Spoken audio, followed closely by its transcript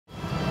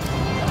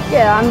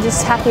Yeah, I'm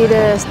just happy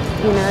to,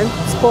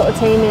 support the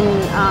team in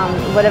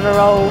whatever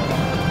role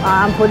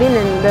I'm put in,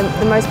 and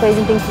the most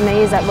pleasing thing for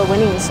me is that we're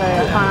winning, so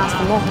I can't ask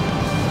for more.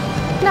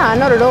 No,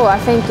 not at all. I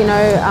think,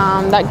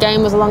 that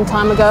game was a long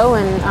time ago,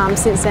 and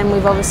since then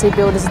we've obviously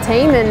built as a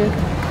team, and,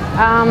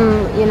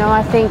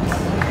 I think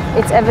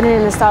it's evident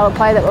in the style of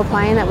play that we're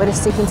playing that we're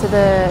just sticking to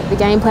the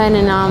game plan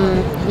and,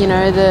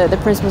 the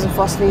principles and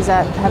philosophies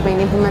that have been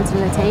implemented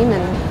in the team.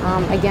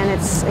 And again,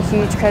 it's a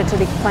huge credit to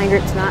the playing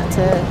group tonight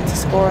to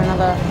score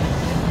another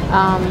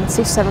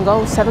 6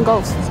 goals.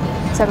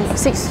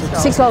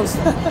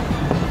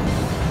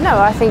 No,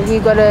 I think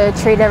you've got to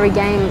treat every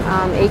game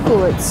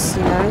equal. It's,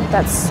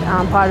 that's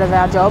part of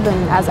our job,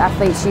 and as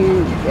athletes,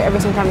 every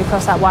single time you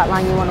cross that white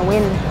line, you want to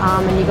win,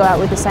 and you go out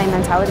with the same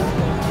mentality.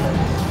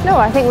 No,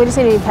 I think we just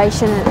need to be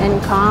patient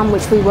and calm,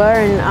 which we were,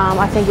 and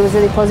I think it was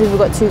really positive. We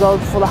got 2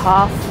 goals before the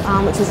half,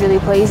 which was really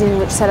pleasing,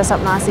 which set us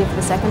up nicely for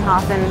the second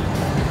half. And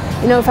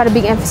we've had a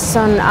big emphasis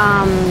on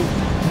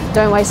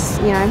don't waste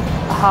a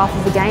half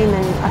of the game,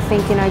 and I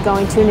think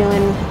going 2-0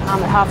 in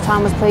at half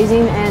time was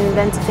pleasing, and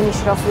then to finish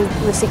it off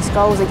with 6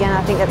 goals again,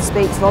 I think that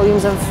speaks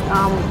volumes of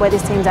where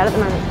this team's at the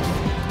moment.